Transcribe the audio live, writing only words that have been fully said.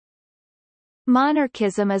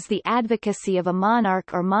Monarchism is the advocacy of a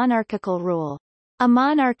monarch or monarchical rule. A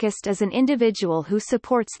monarchist is an individual who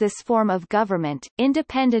supports this form of government,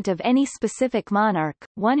 independent of any specific monarch.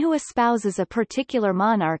 One who espouses a particular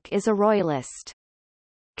monarch is a royalist.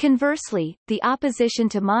 Conversely, the opposition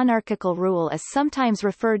to monarchical rule is sometimes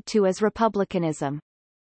referred to as republicanism.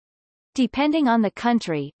 Depending on the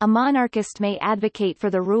country, a monarchist may advocate for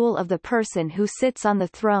the rule of the person who sits on the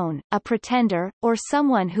throne, a pretender, or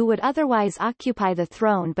someone who would otherwise occupy the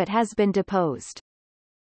throne but has been deposed.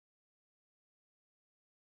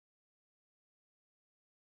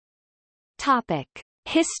 Topic: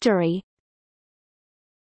 History.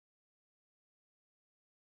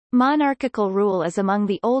 Monarchical rule is among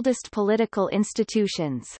the oldest political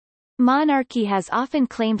institutions. Monarchy has often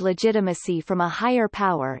claimed legitimacy from a higher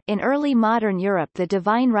power, in early modern Europe the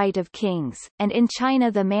divine right of kings, and in China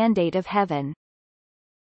the mandate of heaven.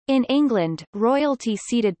 In England, royalty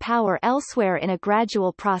ceded power elsewhere in a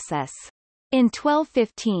gradual process. In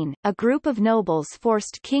 1215, a group of nobles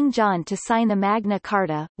forced King John to sign the Magna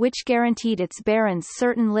Carta, which guaranteed its barons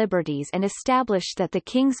certain liberties and established that the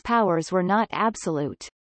king's powers were not absolute.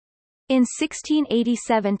 In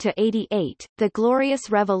 1687–88, the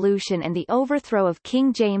Glorious Revolution and the overthrow of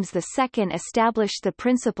King James II established the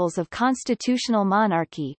principles of constitutional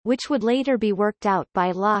monarchy, which would later be worked out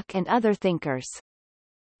by Locke and other thinkers.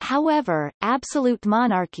 However, absolute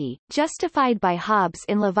monarchy, justified by Hobbes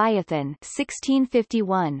in Leviathan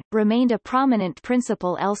 1651, remained a prominent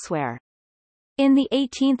principle elsewhere. In the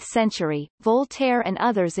 18th century, Voltaire and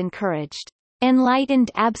others encouraged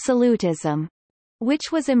enlightened absolutism,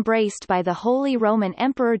 which was embraced by the Holy Roman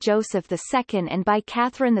Emperor Joseph II and by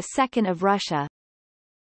Catherine II of Russia.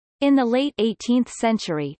 In the late 18th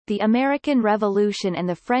century, the American Revolution and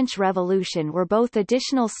the French Revolution were both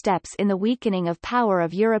additional steps in the weakening of power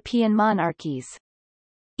of European monarchies.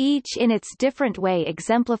 Each in its different way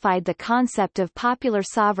exemplified the concept of popular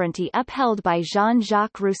sovereignty upheld by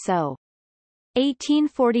Jean-Jacques Rousseau.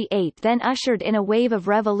 1848 then ushered in a wave of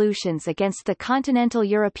revolutions against the continental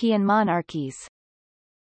European monarchies.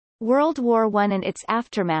 World War I and its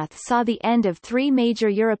aftermath saw the end of three major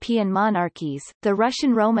European monarchies, the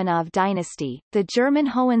Russian Romanov dynasty, the German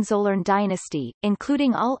Hohenzollern dynasty,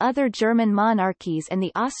 including all other German monarchies, and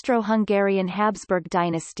the Austro-Hungarian Habsburg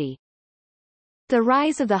dynasty. The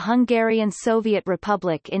rise of the Hungarian Soviet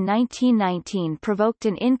Republic in 1919 provoked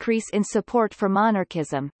an increase in support for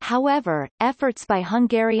monarchism. However, efforts by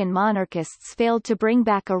Hungarian monarchists failed to bring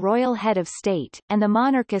back a royal head of state, and the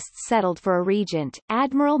monarchists settled for a regent,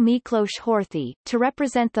 Admiral Miklos Horthy, to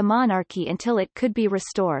represent the monarchy until it could be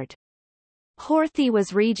restored. Horthy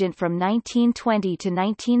was regent from 1920 to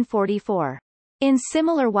 1944. In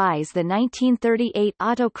similar wise, the 1938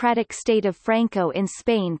 autocratic state of Franco in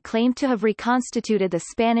Spain claimed to have reconstituted the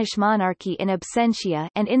Spanish monarchy in absentia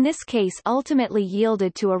and in this case ultimately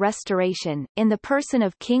yielded to a restoration, in the person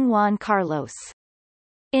of King Juan Carlos.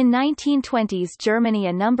 In 1920s Germany,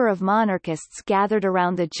 a number of monarchists gathered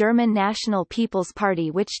around the German National People's Party,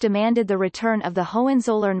 which demanded the return of the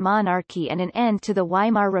Hohenzollern monarchy and an end to the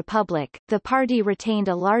Weimar Republic. The party retained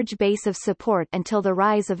a large base of support until the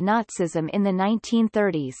rise of Nazism in the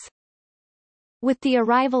 1930s. With the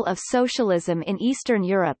arrival of socialism in Eastern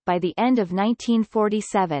Europe by the end of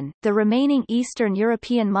 1947, the remaining Eastern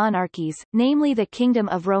European monarchies, namely the Kingdom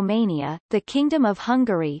of Romania, the Kingdom of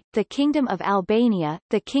Hungary, the Kingdom of Albania,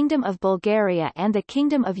 the Kingdom of Bulgaria and the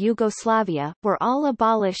Kingdom of Yugoslavia, were all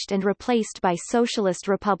abolished and replaced by socialist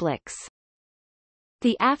republics.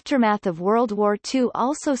 The aftermath of World War II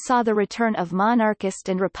also saw the return of monarchist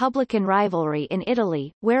and republican rivalry in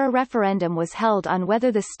Italy, where a referendum was held on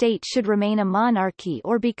whether the state should remain a monarchy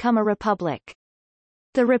or become a republic.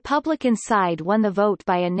 The Republican side won the vote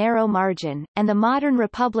by a narrow margin, and the modern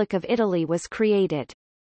Republic of Italy was created.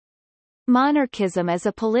 Monarchism as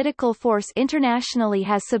a political force internationally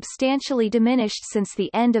has substantially diminished since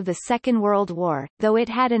the end of the Second World War, though it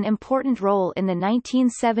had an important role in the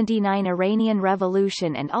 1979 Iranian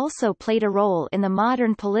Revolution and also played a role in the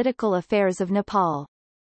modern political affairs of Nepal.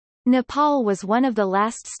 Nepal was one of the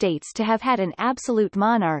last states to have had an absolute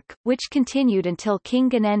monarch, which continued until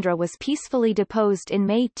King Gyanendra was peacefully deposed in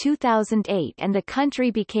May 2008 and the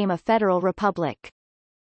country became a federal republic.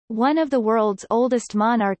 One of the world's oldest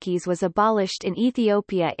monarchies was abolished in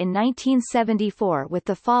Ethiopia in 1974 with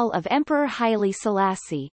the fall of Emperor Haile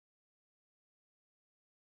Selassie.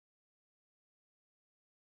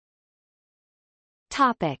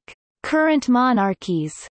 Topic: Current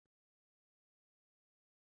monarchies.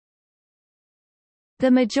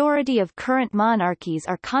 The majority of current monarchies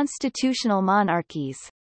are constitutional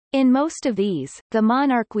monarchies. In most of these, the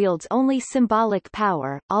monarch wields only symbolic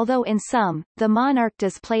power, although in some, the monarch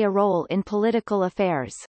does play a role in political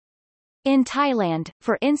affairs. In Thailand,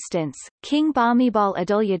 for instance, King Bhumibol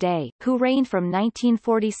Adulyadej, who reigned from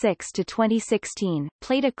 1946 to 2016,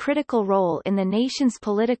 played a critical role in the nation's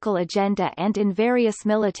political agenda and in various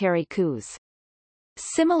military coups.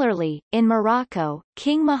 Similarly, in Morocco,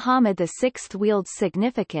 King Mohammed VI wields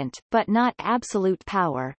significant, but not absolute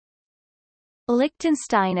power.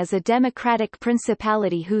 Liechtenstein is a democratic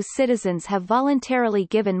principality whose citizens have voluntarily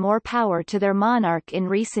given more power to their monarch in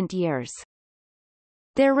recent years.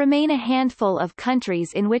 There remain a handful of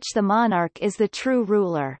countries in which the monarch is the true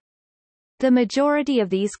ruler. The majority of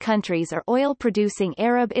these countries are oil-producing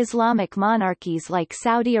Arab Islamic monarchies like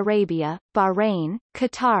Saudi Arabia, Bahrain,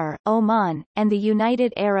 Qatar, Oman, and the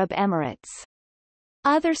United Arab Emirates.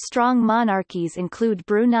 Other strong monarchies include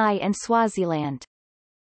Brunei and Swaziland.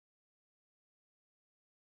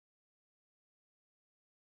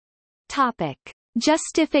 Topic: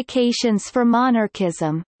 Justifications for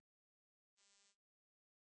monarchism.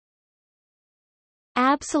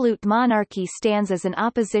 Absolute monarchy stands as an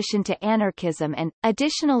opposition to anarchism and,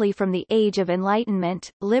 additionally from the Age of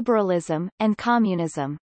Enlightenment, liberalism, and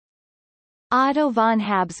communism. Otto von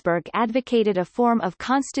Habsburg advocated a form of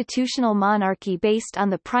constitutional monarchy based on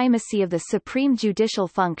the primacy of the supreme judicial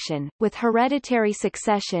function, with hereditary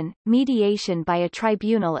succession, mediation by a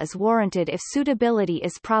tribunal is warranted if suitability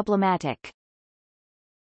is problematic.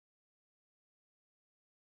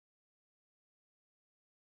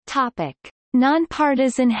 Topic: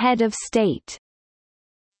 Nonpartisan head of state.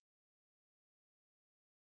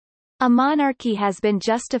 A monarchy has been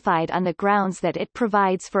justified on the grounds that it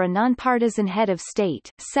provides for a nonpartisan head of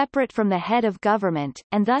state, separate from the head of government,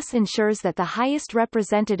 and thus ensures that the highest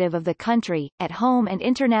representative of the country, at home and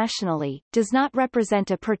internationally, does not represent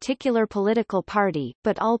a particular political party,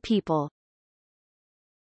 but all people.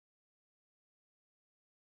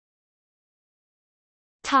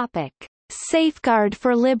 Topic: Safeguard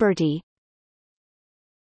for liberty.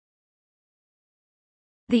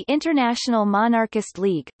 The International Monarchist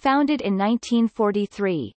League, founded in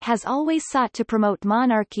 1943, has always sought to promote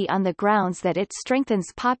monarchy on the grounds that it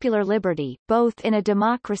strengthens popular liberty, both in a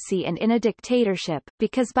democracy and in a dictatorship,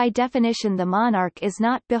 because by definition the monarch is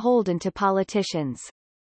not beholden to politicians.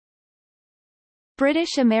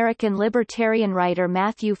 British-American libertarian writer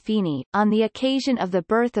Matthew Feeney, on the occasion of the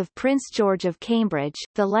birth of Prince George of Cambridge,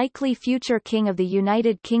 the likely future King of the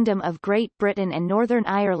United Kingdom of Great Britain and Northern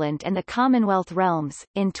Ireland and the Commonwealth realms,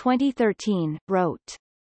 in 2013, wrote,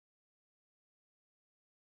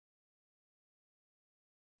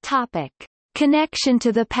 Topic: Connection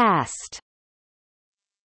to the past.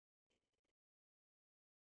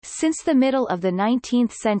 Since the middle of the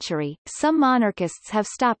 19th century, some monarchists have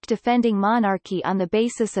stopped defending monarchy on the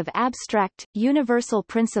basis of abstract, universal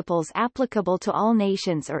principles applicable to all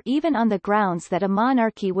nations or even on the grounds that a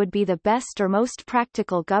monarchy would be the best or most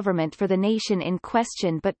practical government for the nation in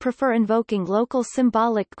question, but prefer invoking local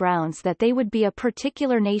symbolic grounds that they would be a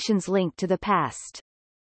particular nation's link to the past.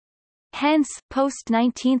 Hence,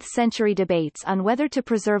 post-19th century debates on whether to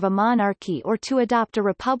preserve a monarchy or to adopt a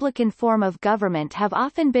republican form of government have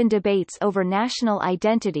often been debates over national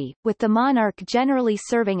identity, with the monarch generally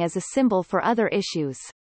serving as a symbol for other issues.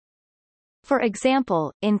 For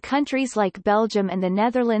example, in countries like Belgium and the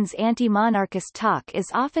Netherlands, anti-monarchist talk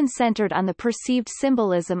is often centered on the perceived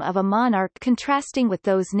symbolism of a monarch contrasting with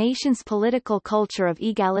those nations' political culture of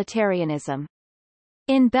egalitarianism.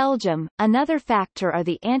 In Belgium, another factor are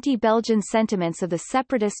the anti-Belgian sentiments of the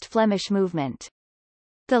separatist Flemish movement.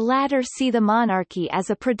 The latter see the monarchy as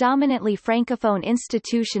a predominantly francophone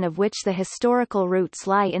institution of which the historical roots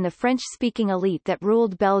lie in the French-speaking elite that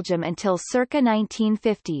ruled Belgium until circa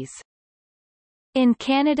 1950s. In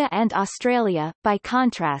Canada and Australia, by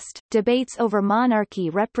contrast, debates over monarchy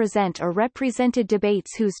represent or represented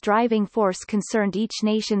debates whose driving force concerned each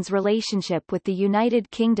nation's relationship with the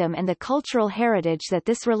United Kingdom and the cultural heritage that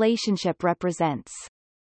this relationship represents.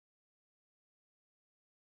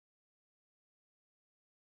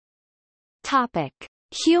 Topic: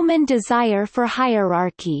 Human desire for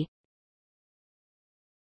hierarchy.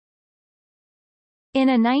 In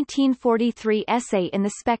a 1943 essay in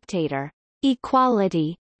The Spectator,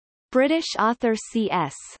 Equality, British author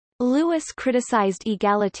C.S. Lewis criticized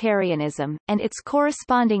egalitarianism, and its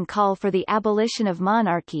corresponding call for the abolition of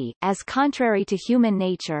monarchy, as contrary to human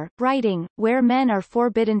nature, writing, "Where men are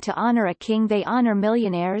forbidden to honor a king they honor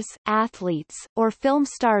millionaires, athletes, or film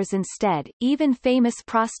stars instead, even famous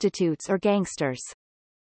prostitutes or gangsters.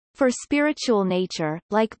 For spiritual nature,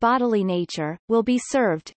 like bodily nature, will be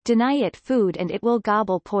served, deny it food and it will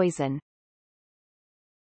gobble poison."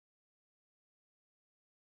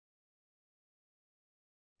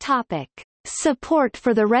 Topic. Support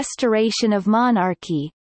for the restoration of monarchy.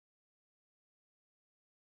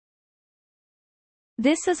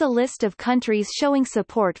 This is a list of countries showing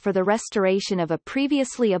support for the restoration of a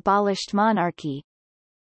previously abolished monarchy.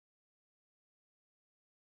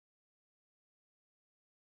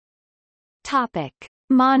 Topic.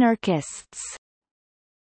 Monarchists.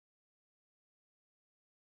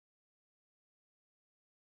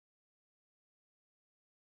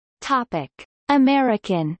 Topic.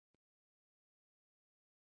 American.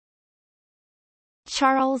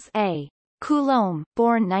 Charles A. Coulomb,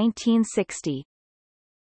 born 1960.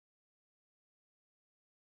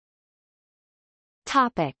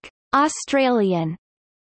 Topic. Australian.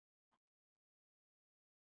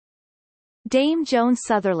 Dame Joan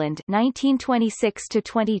Sutherland, 1926 to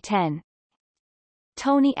 2010.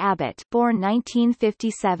 Tony Abbott, born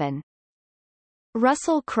 1957.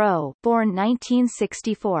 Russell Crowe, born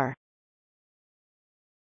 1964.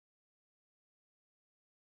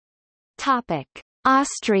 Topic.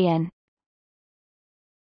 Austrian.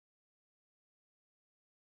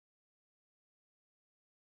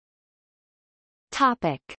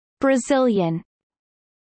 Topic. Brazilian.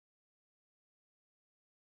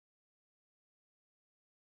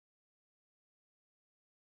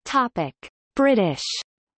 Topic. British.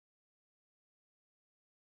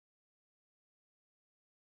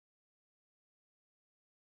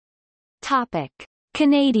 Topic.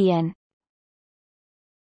 Canadian.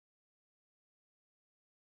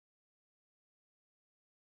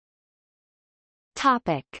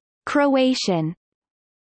 Topic. Croatian.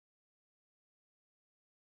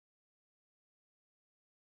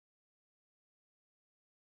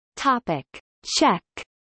 Topic. Czech.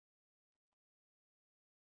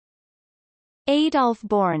 Adolf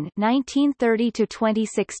Born, 1930 to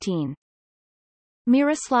 2016.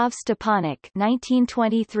 Miroslav Stepanek,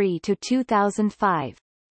 1923 to 2005.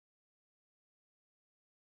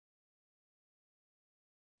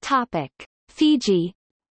 Topic. Fiji.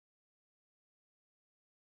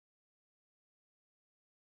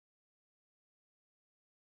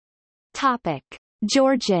 Topic.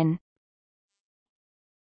 Georgian.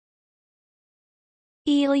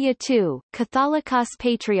 Ilya II, Catholicos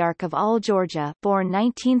Patriarch of all Georgia, born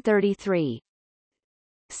 1933.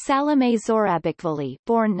 Salome Zorabikvili,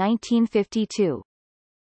 born 1952.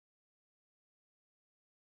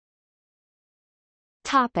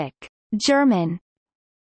 Topic. German.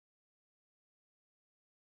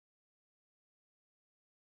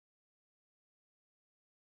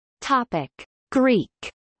 Topic.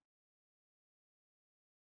 Greek.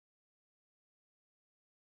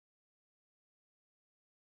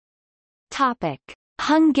 Topic.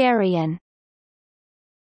 Hungarian.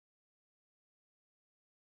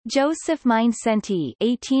 Joseph Mindszenty,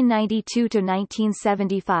 1892 to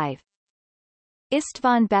 1975.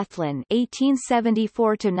 István Bethlen,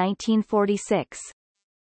 1874 to 1946.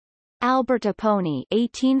 Albert Apony,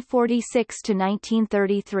 1846 to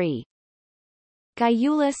 1933.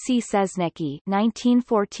 Gyula Szczesnecki,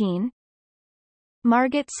 1914.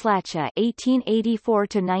 Margit Slacha, 1884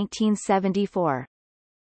 to 1974.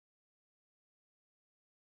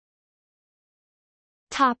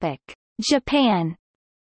 Topic. Japan.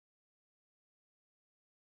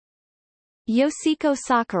 Yoshiko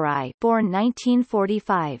Sakurai, born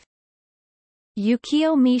 1945.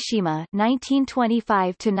 Yukio Mishima,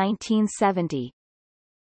 1925 to 1970.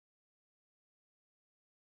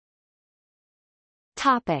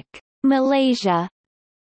 Topic. Malaysia.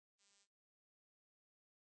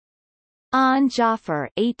 An Jafar,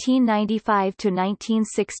 1895 to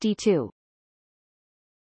 1962.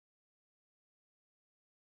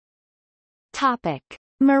 Topic.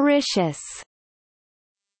 Mauritius.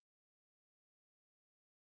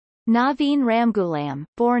 Naveen Ramgoolam,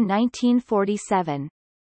 born 1947.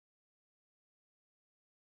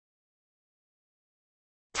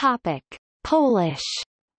 Topic. Polish.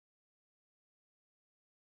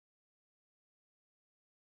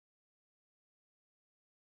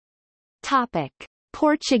 Topic.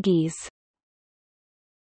 Portuguese.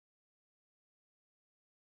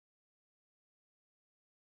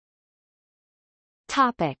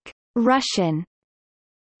 Topic. Russian.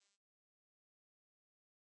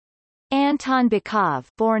 Anton Bykov,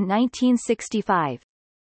 born 1965.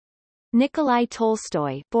 Nikolai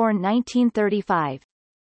Tolstoy, born 1935.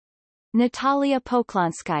 Natalia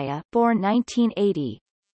Poklonskaya, born 1980.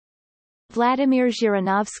 Vladimir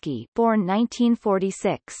Zhirinovsky, born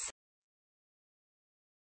 1946.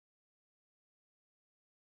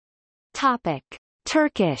 Topic.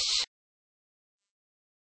 Turkish.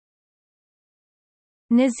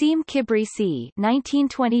 Nazim Kibrisi,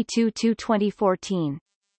 1922 to 2014.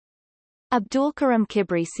 Abdulkarim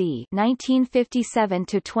Kibrisi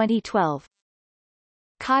 (1957–2012),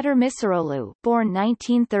 Kadir Misiroglu, born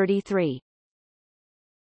 1933.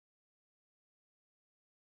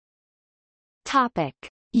 Topic: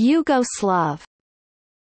 Yugoslav.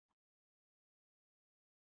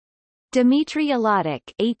 Dimitri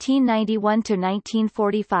Alatic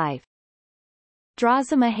 (1891–1945),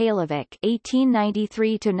 Draza Mihailovic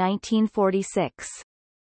 (1893–1946).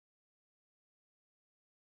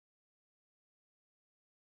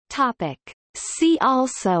 Topic: See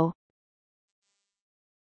also: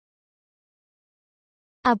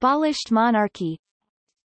 Abolished monarchy,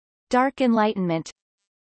 Dark Enlightenment,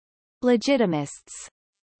 Legitimists,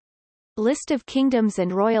 List of kingdoms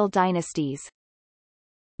and royal dynasties,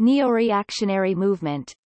 Neo-reactionary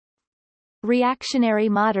movement, Reactionary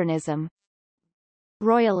modernism,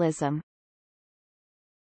 Royalism.